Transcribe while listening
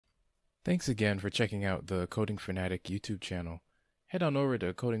Thanks again for checking out the CodingFanatic YouTube channel. Head on over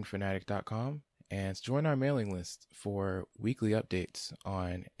to CodingFanatic.com and join our mailing list for weekly updates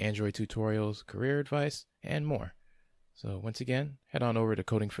on Android tutorials, career advice, and more. So once again, head on over to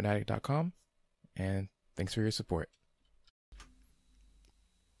CodingFanatic.com and thanks for your support.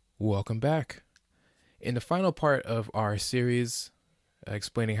 Welcome back. In the final part of our series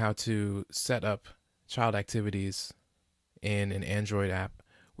explaining how to set up child activities in an Android app,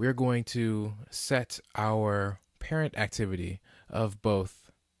 we're going to set our parent activity of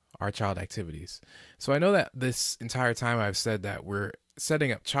both our child activities. So I know that this entire time I've said that we're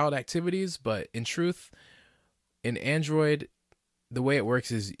setting up child activities, but in truth, in Android, the way it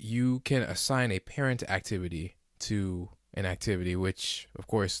works is you can assign a parent activity to an activity, which of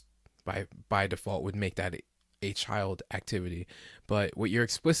course by default would make that a child activity. But what you're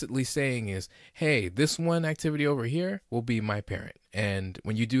explicitly saying is, hey, this one activity over here will be my parent. And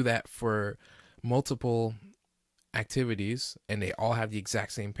when you do that for multiple activities and they all have the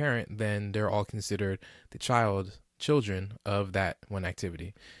exact same parent, then they're all considered the children of that one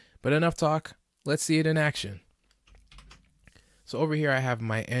activity. But enough talk, let's see it in action. So over here I have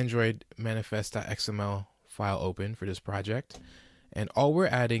my AndroidManifest.xml file open for this project, and all we're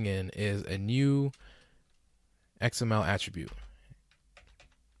adding in is a new XML attribute.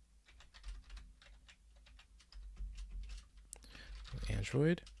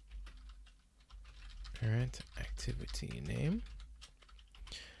 Android parentActivityName.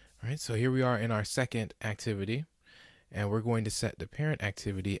 All right, so here we are in our second activity, and we're going to set the parent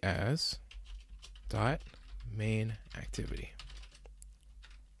activity as .main activity.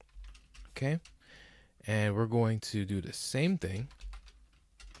 Okay, and we're going to do the same thing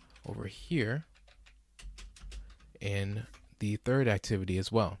over here in the third activity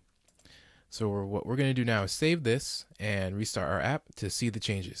as well. So what we're going to do now is save this and restart our app to see the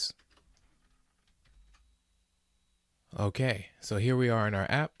changes. Okay, so here we are in our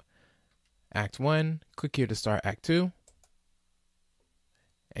app, Act 1, click here to start Act 2,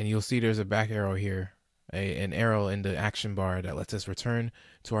 and you'll see there's a back arrow here, an arrow in the action bar that lets us return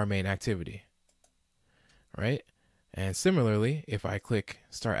to our main activity. Right? And similarly, if I click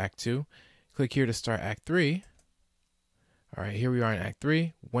Start Act 2, click here to start Act 3. All right, here we are in Act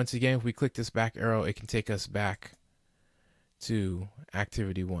 3. Once again, if we click this back arrow, it can take us back to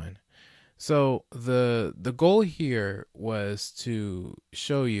Activity 1. So the goal here was to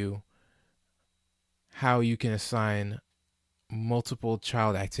show you how you can assign multiple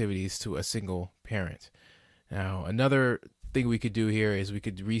child activities to a single parent. Now, another thing we could do here is we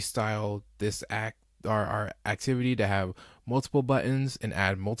could restyle this our activity to have multiple buttons and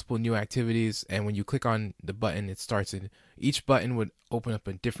add multiple new activities, and when you click on the button, it starts in each button would open up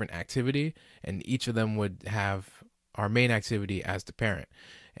a different activity, and each of them would have our main activity as the parent.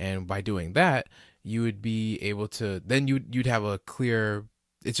 And by doing that, you would be able to then you'd have a clear,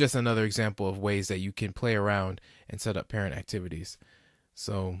 it's just another example of ways that you can play around and set up parent activities.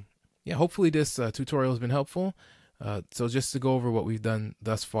 So yeah, hopefully this tutorial has been helpful. So just to go over what we've done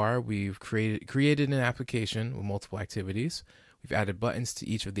thus far, we've created an application with multiple activities. We've added buttons to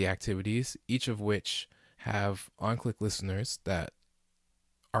each of the activities, each of which have on-click listeners that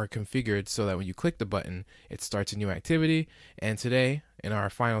are configured so that when you click the button, it starts a new activity. And today, in our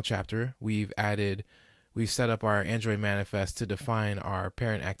final chapter, we've set up our Android manifest to define our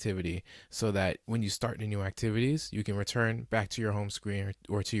parent activity so that when you start the new activities, you can return back to your home screen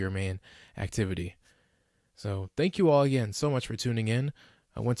or to your main activity. So thank you all again so much for tuning in.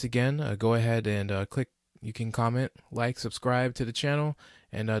 Once again, go ahead and you can comment, like, subscribe to the channel,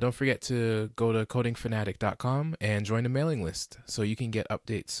 and don't forget to go to CodingFanatic.com and join the mailing list so you can get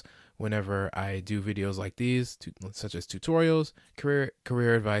updates whenever I do videos like these, such as tutorials,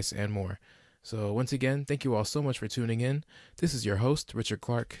 career advice, and more. So once again, thank you all so much for tuning in. This is your host, Richard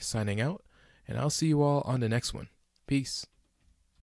Clark, signing out, and I'll see you all on the next one. Peace.